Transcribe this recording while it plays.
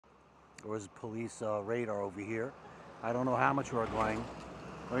There was police radar over here. I don't know how much we're going.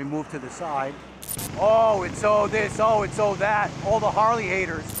 Let me move to the side. Oh, it's oh this, oh, it's oh that. All the Harley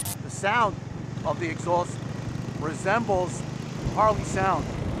haters. The sound of the exhaust resembles Harley sound.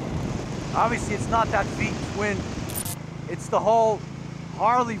 Obviously, it's not that V twin. It's the whole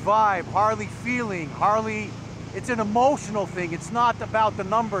Harley vibe, Harley feeling, Harley. It's an emotional thing. It's not about the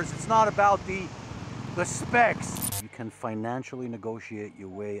numbers. It's not about the specs. You can financially negotiate your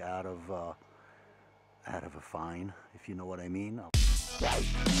way out of a fine, if you know what I mean.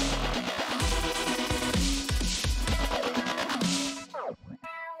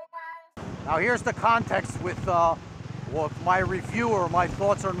 Now here's the context with my review or my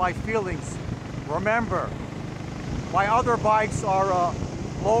thoughts or my feelings. Remember, my other bikes are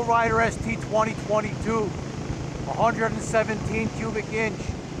Lowrider ST 2022, 117 cubic inch.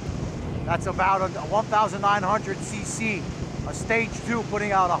 That's about a 1,900 cc. A stage 2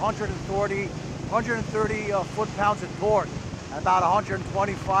 putting out 130 foot-pounds of torque, and about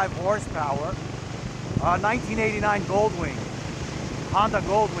 125 horsepower. 1989 Goldwing, Honda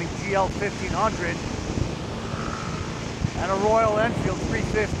Goldwing GL 1500, and a Royal Enfield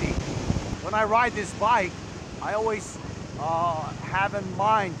 350. When I ride this bike, I always have in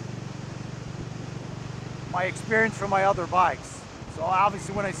mind my experience from my other bikes. So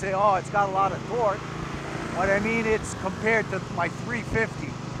obviously when I say, oh, it's got a lot of torque, what I mean, it's compared to my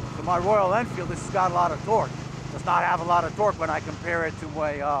 350, to my Royal Enfield, this has got a lot of torque. It does not have a lot of torque when I compare it to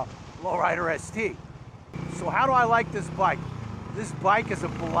my Lowrider ST. So how do I like this bike? This bike is a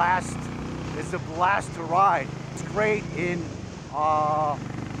blast. It's a blast to ride. It's great in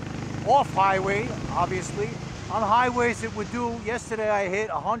off-highway, obviously. On highways it would do, yesterday I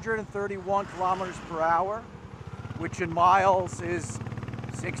hit 131 kilometers per hour, which in miles is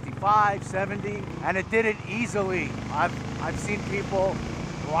 65, 70, and it did it easily. I've seen people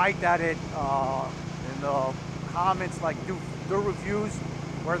write that in the comments, like do reviews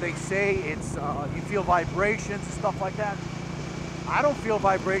where they say it's you feel vibrations and stuff like that. I don't feel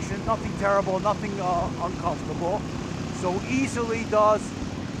vibrations, nothing terrible, nothing uncomfortable. So easily does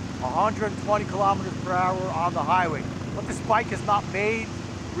 120 kilometers per hour on the highway. But this bike is not made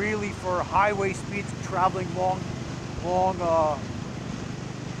really for highway speeds, traveling long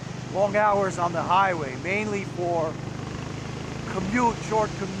hours on the highway, mainly for commute,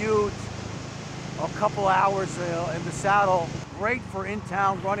 short commute, a couple hours in the saddle. Great for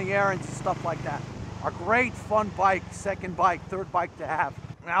in-town running errands and stuff like that. A great fun bike, second bike, third bike to have.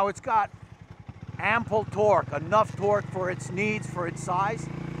 Now it's got ample torque, enough torque for its needs, for its size.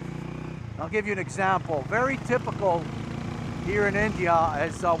 I'll give you an example. Very typical here in India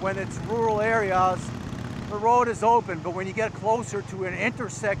is when it's rural areas, the road is open, but when you get closer to an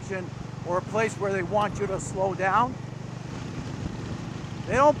intersection or a place where they want you to slow down,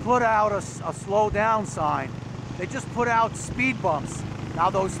 they don't put out a slow down sign. They just put out speed bumps. Now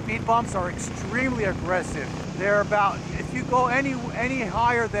those speed bumps are extremely aggressive. They're about, if you go any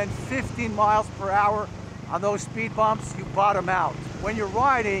higher than 15 miles per hour on those speed bumps, you bottom out. When you're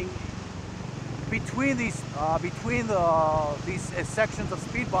riding between these sections of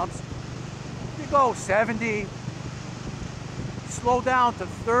speed bumps, you go 70, slow down to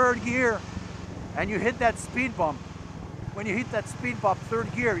third gear, and you hit that speed bump. When you hit that speed bump,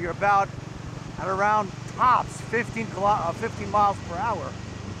 third gear, you're about at around tops 15 miles per hour.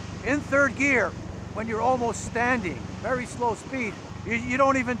 In third gear, when you're almost standing, very slow speed, you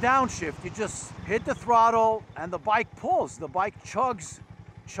don't even downshift. You just hit the throttle and the bike pulls. The bike chugs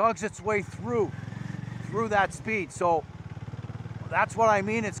its way through that speed. So that's what I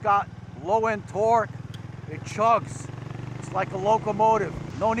mean. It's got low end torque. It chugs. It's like a locomotive.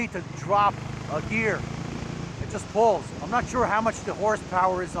 No need to drop a gear. It just pulls. I'm not sure how much the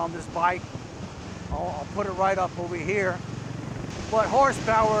horsepower is on this bike. I'll put it right up over here. But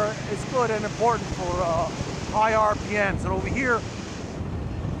horsepower is good and important for high RPMs. And over here,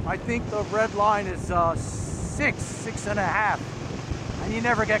 I think the red line is 6.5, and you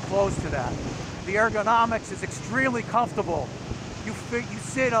never get close to that. The ergonomics is extremely comfortable. You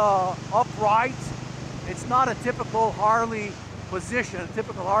sit upright. It's not a typical Harley position. A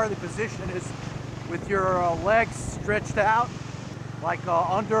typical Harley position is with your legs stretched out, like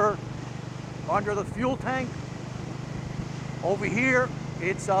under the fuel tank. Over here,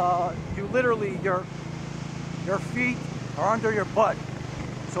 it's you literally, your feet are under your butt.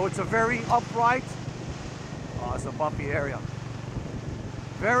 So it's a very upright, it's a bumpy area.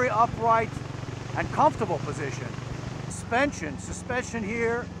 Very upright and comfortable position. Suspension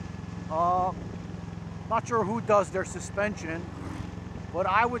here, not sure who does their suspension, but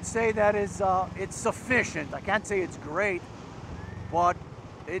I would say that is it's sufficient. I can't say it's great, but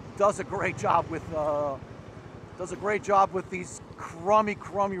it does a great job with these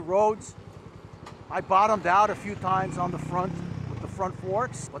crummy roads. I bottomed out a few times on the front with the front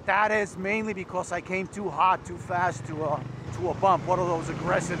forks, but that is mainly because I came too hot, too fast to a bump, one of those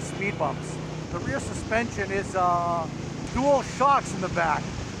aggressive speed bumps. The rear suspension is dual shocks in the back.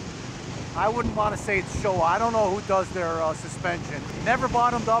 I wouldn't want to say it's Showa. I don't know who does their suspension. Never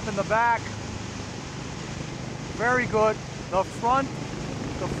bottomed up in the back. Very good. The front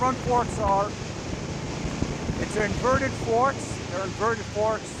forks they're inverted forks. They're inverted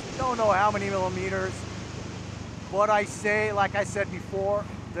forks. Don't know how many millimeters, but I say, like I said before,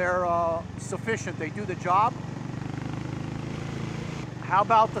 they're sufficient. They do the job. How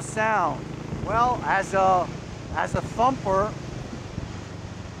about the sound? Well, as a thumper,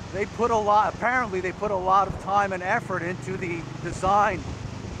 apparently they put a lot of time and effort into the design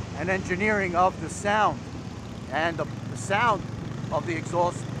and engineering of the sound. And the sound of the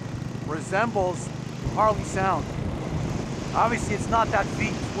exhaust resembles Harley sound. Obviously it's not that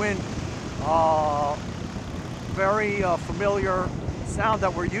V-twin, very familiar sound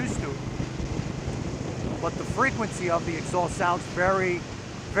that we're used to. But the frequency of the exhaust sounds very,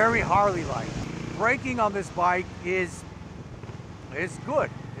 very Harley-like. Braking on this bike is good.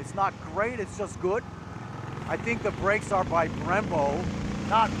 It's not great, it's just good. I think the brakes are by Brembo,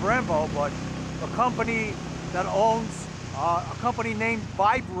 not Brembo, but a company that owns a company named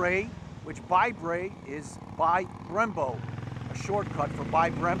Vibre, which Vibre is by Brembo, a shortcut for by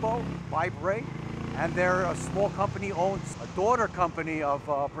Brembo, Vibre. And they're a small company, owns a daughter company of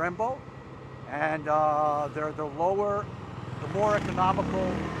Brembo, and they're the more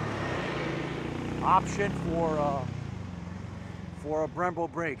economical option for Brembo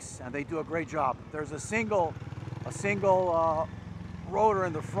brakes, and they do a great job. There's a single rotor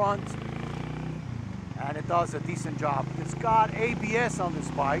in the front, and it does a decent job. It's got ABS on this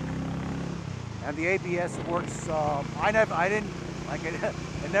bike, and the ABS works.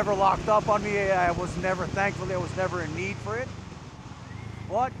 It never locked up on me. Thankfully, I was never in need for it.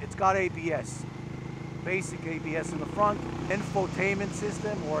 But it's got ABS, basic ABS in the front, infotainment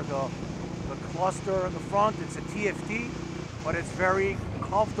system, or the cluster in the front. It's a TFT, but it's very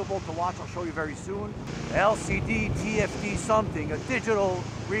comfortable to watch. I'll show you very soon. LCD TFT something, a digital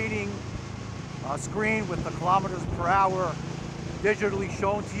reading screen with the kilometers per hour digitally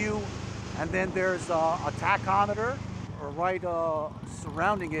shown to you. And then there's a tachometer right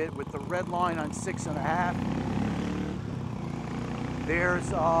surrounding it with the red line on 6.5. There's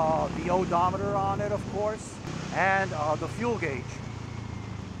the odometer on it, of course, and the fuel gauge.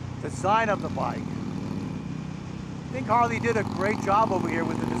 Design of the bike. I think Harley did a great job over here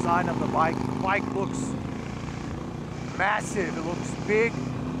with the design of the bike. The bike looks massive, it looks big.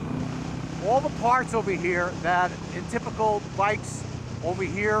 All the parts over here that in typical bikes over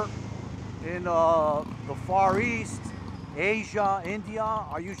here in the Far East, Asia, India,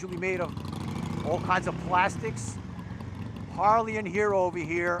 are usually made of all kinds of plastics. Harley and Hero over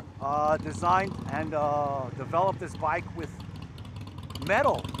here designed and developed this bike with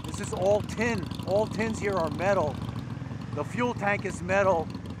metal. This is all tin. All tins here are metal. The fuel tank is metal.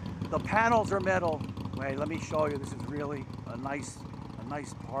 The panels are metal. Wait, let me show you. This is really a nice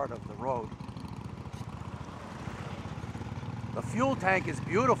part of the road. The fuel tank is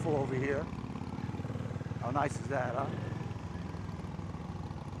beautiful over here. How nice is that, huh?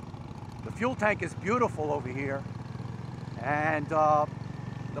 The fuel tank is beautiful over here. And the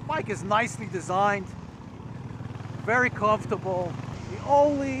bike is nicely designed, very comfortable. The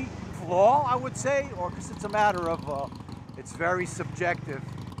only flaw, I would say, or because it's a matter of, it's very subjective.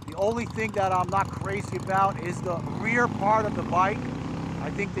 The only thing that I'm not crazy about is the rear part of the bike.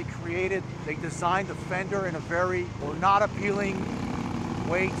 I think they designed the fender in a very, or not appealing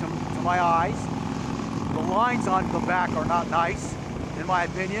way to my eyes. The lines on the back are not nice, in my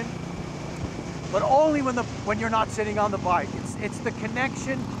opinion. But only when you're not sitting on the bike. It's the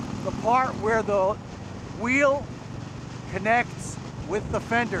connection, the part where the wheel connects with the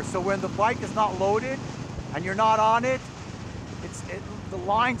fender. So when the bike is not loaded and you're not on it, the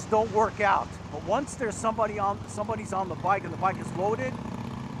lines don't work out. But once there's somebody's on the bike and the bike is loaded,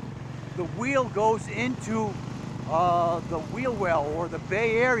 the wheel goes into the wheel well or the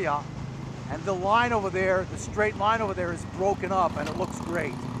bay area, and the line over there, the straight line over there, is broken up and it looks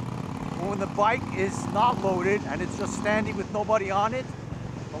great. But when the bike is not loaded and it's just standing with nobody on it,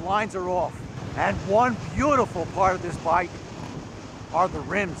 the lines are off. And one beautiful part of this bike are the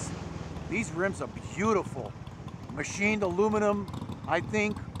rims. These rims are beautiful. Machined aluminum, I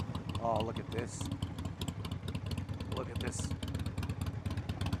think. Oh, look at this. Look at this.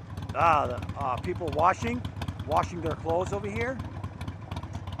 People washing their clothes over here.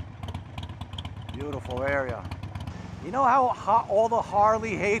 Beautiful area. You know how all the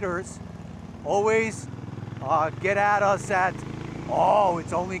Harley haters always get at us at, oh,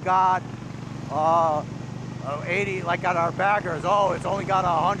 it's only got 80, like at our baggers, oh, it's only got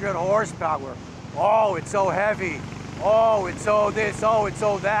 100 horsepower. Oh, it's so heavy. Oh, it's so this, oh, it's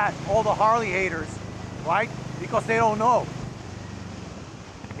so that. All the Harley haters, right? Because they don't know.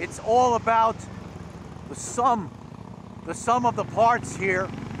 It's all about the sum. The sum of the parts here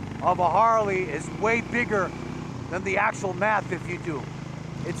of a Harley is way bigger than the actual math if you do.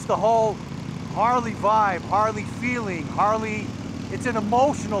 It's the whole Harley vibe, Harley feeling, Harley, it's an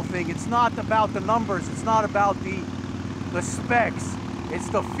emotional thing. It's not about the numbers, it's not about the specs. It's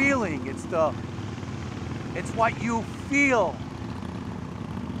the feeling, it's what you feel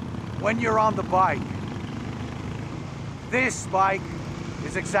when you're on the bike. This bike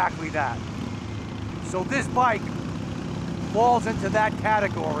is exactly that. So this bike falls into that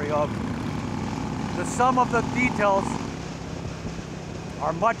category of the sum of the details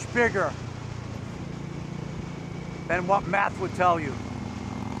are much bigger than what math would tell you.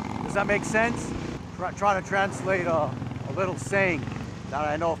 Does that make sense? Trying to translate a little saying that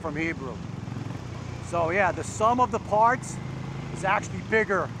I know from Hebrew. So yeah, the sum of the parts is actually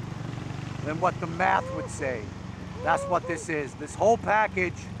bigger than what the math would say. That's what this is. This whole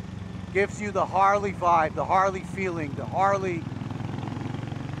package gives you the Harley vibe, the Harley feeling, the Harley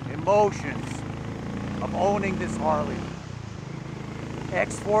emotions of owning this Harley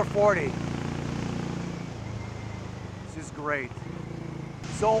X440. This is great.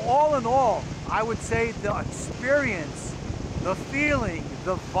 So all in all, I would say the experience, the feeling,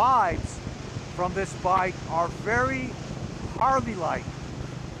 the vibes from this bike are very Harley-like.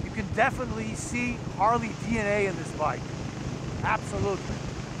 You can definitely see Harley DNA in this bike. Absolutely.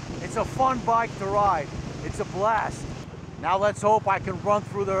 It's a fun bike to ride. It's a blast. Now let's hope I can run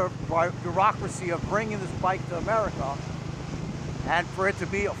through the bureaucracy of bringing this bike to America and for it to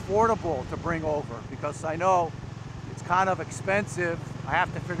be affordable to bring over, because I know it's kind of expensive. I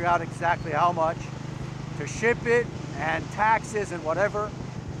have to figure out exactly how much to ship it and taxes and whatever.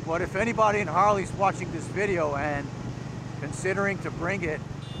 But if anybody in Harley's watching this video and considering to bring it,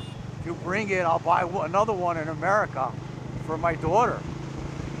 if you bring it, I'll buy another one in America for my daughter.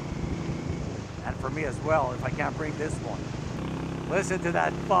 And for me as well, if I can't bring this one. Listen to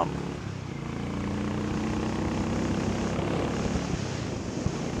that bump.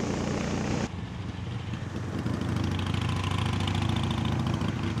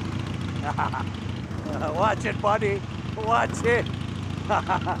 Watch it, buddy. Watch it.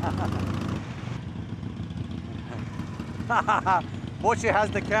 Moshe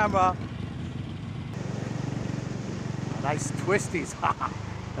has the camera. Nice twisties.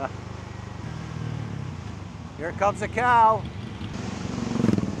 Here comes a cow.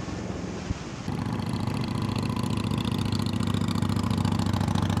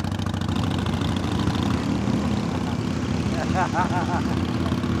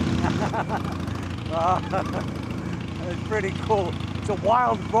 It's pretty cool. It's a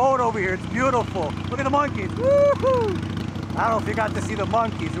wild road over here. It's beautiful. Look at the monkeys. Woohoo! I don't know if you got to see the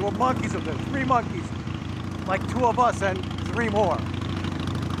monkeys. There were monkeys over there. 3 monkeys. Like 2 of us and 3 more.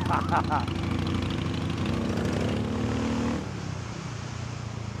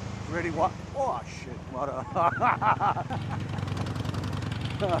 Really what? Oh shit! What a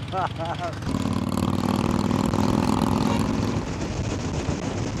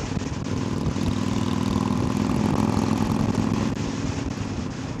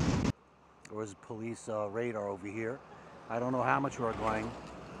There was a police radar over here. I don't know how much we're going.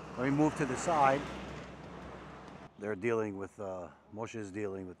 Let me move to the side. They're dealing with, Moshe is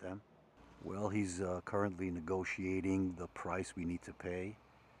dealing with them. Well, he's currently negotiating the price we need to pay.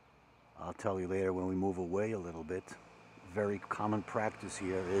 I'll tell you later when we move away a little bit. Very common practice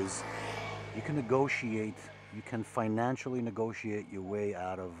here is you can negotiate, you can financially negotiate your way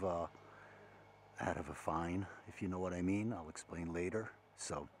out of a fine, if you know what I mean. I'll explain later.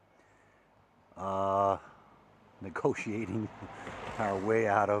 So, negotiating our way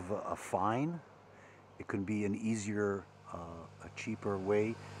out of a fine, it can be an easier, a cheaper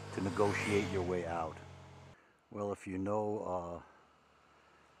way to negotiate your way out. Well, if you know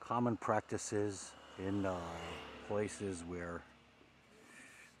common practices in places where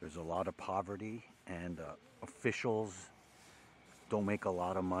there's a lot of poverty and officials don't make a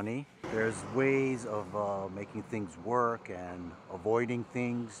lot of money, there's ways of making things work and avoiding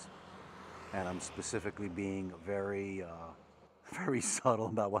things. And I'm specifically being very, very subtle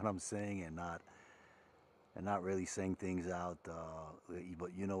about what I'm saying and not really saying things out,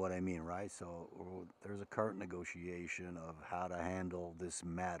 but you know what I mean, right? So there's a current negotiation of how to handle this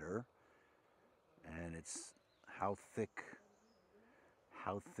matter. and it's how thick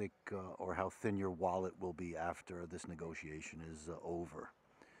or how thin your wallet will be after this negotiation is over.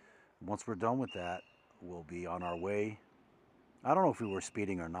 Once we're done with that, we'll be on our way. I don't know if we were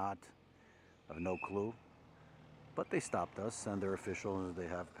speeding or not. I have no clue. But they stopped us, and they're official and they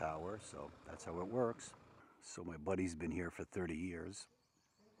have power, so that's how it works. So my buddy's been here for 30 years.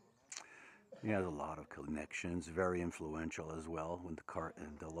 He has a lot of connections, very influential as well in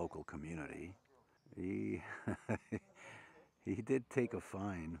the local community. He he did take a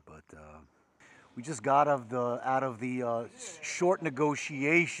fine, but we just got out of the short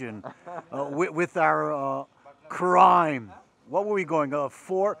negotiation with our crime. What were we going?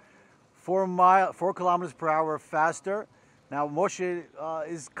 4 kilometers per hour faster. Now Moshe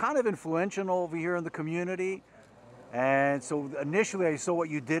is kind of influential over here in the community, and so initially I saw what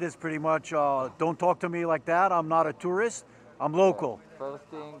you did is pretty much don't talk to me like that. I'm not a tourist. I'm local. First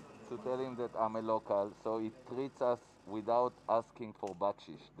thing, to tell him that I'm a local, so he treats us without asking for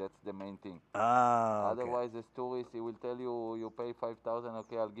bakshish. That's the main thing. Okay. Otherwise, as tourists, he will tell you, you pay 5,000,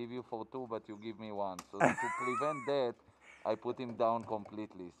 okay, I'll give you for 2, but you give me 1. So to prevent that, I put him down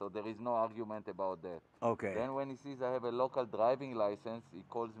completely. So there is no argument about that. Okay. Then when he sees I have a local driving license, he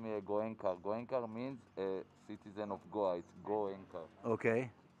calls me a Goenka. Goenka means a citizen of Goa. It's Goenka. Okay.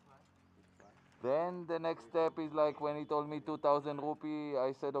 Then the next step is like when he told me 2,000 rupee,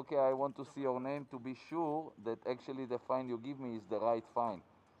 I said, okay, I want to see your name to be sure that actually the fine you give me is the right fine.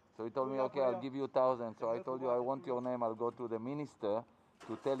 So he told me, okay, I'll give you 1,000. So I told you, I want your name. I'll go to the minister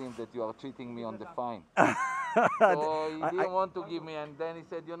to tell him that you are cheating me on the fine. So he didn't want to give me. And then he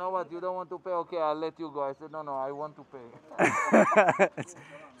said, you know what, you don't want to pay? Okay, I'll let you go. I said, no, I want to pay.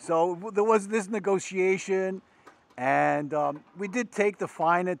 So there was this negotiation. And we did take the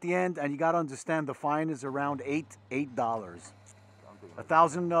fine at the end, and you got to understand the fine is around $8.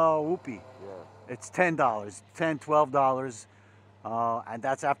 1,000 rupee. Yeah. It's $10, $12, and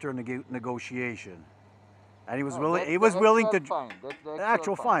that's after a negotiation. And he was willing. He was willing to fine. That's the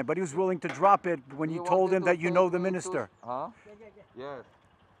actual fine, but he was willing to drop it when you told him that you know the minister. Huh? Yes.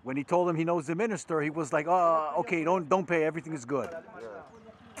 When he told him he knows the minister, he was like, "Oh, okay, don't pay. Everything is good."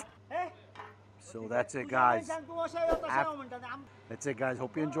 Yeah. So that's it, guys. That's it, guys.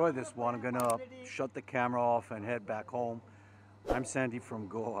 Hope you enjoyed this one. I'm gonna shut the camera off and head back home. I'm Sandy from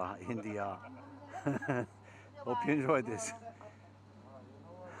Goa, India. Hope you enjoyed this.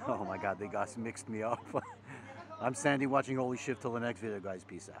 Oh my God, they guys mixed me up. I'm Sandy watching Holy Shift. Till the next video, guys.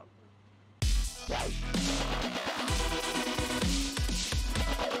 Peace out.